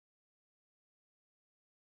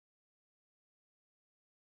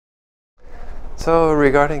So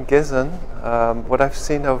regarding GIHSN, what I've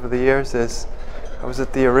seen over the years is I was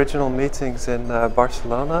at the original meetings in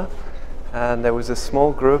Barcelona, and there was a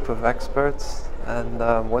small group of experts, and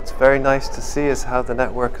what's very nice to see is how the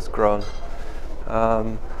network has grown.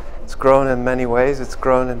 It's grown in many ways. It's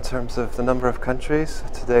grown in terms of the number of countries.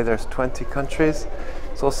 Today there's 20 countries.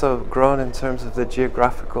 It's also grown in terms of the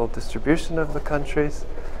geographical distribution of the countries.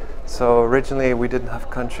 So originally we didn't have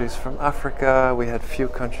countries from Africa, we had few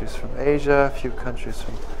countries from Asia, few countries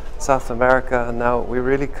from South America, and now we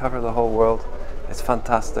really cover the whole world. It's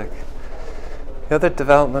fantastic. The other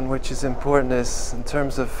development which is important is in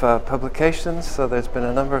terms of publications. So there's been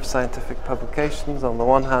a number of scientific publications, on the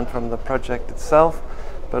one hand from the project itself,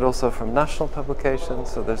 but also from national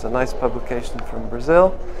publications. So there's a nice publication from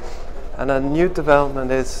Brazil. And a new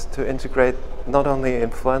development is to integrate not only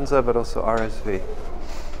influenza but also RSV.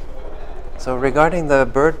 So regarding the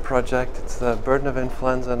BIRD project, it's the burden of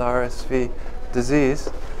influenza and RSV disease.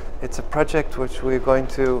 It's a project which we're going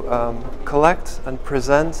to collect and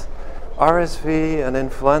present RSV and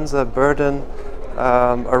influenza burden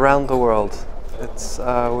around the world.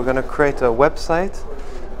 We're going to create a website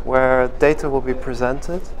where data will be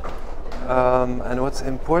presented. And what's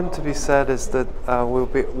important to be said is that we'll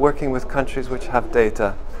be working with countries which have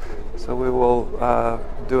data. So we will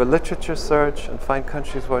do a literature search and find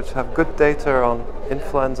countries which have good data on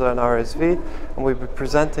influenza and RSV, and we'll be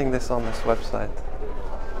presenting this on this website.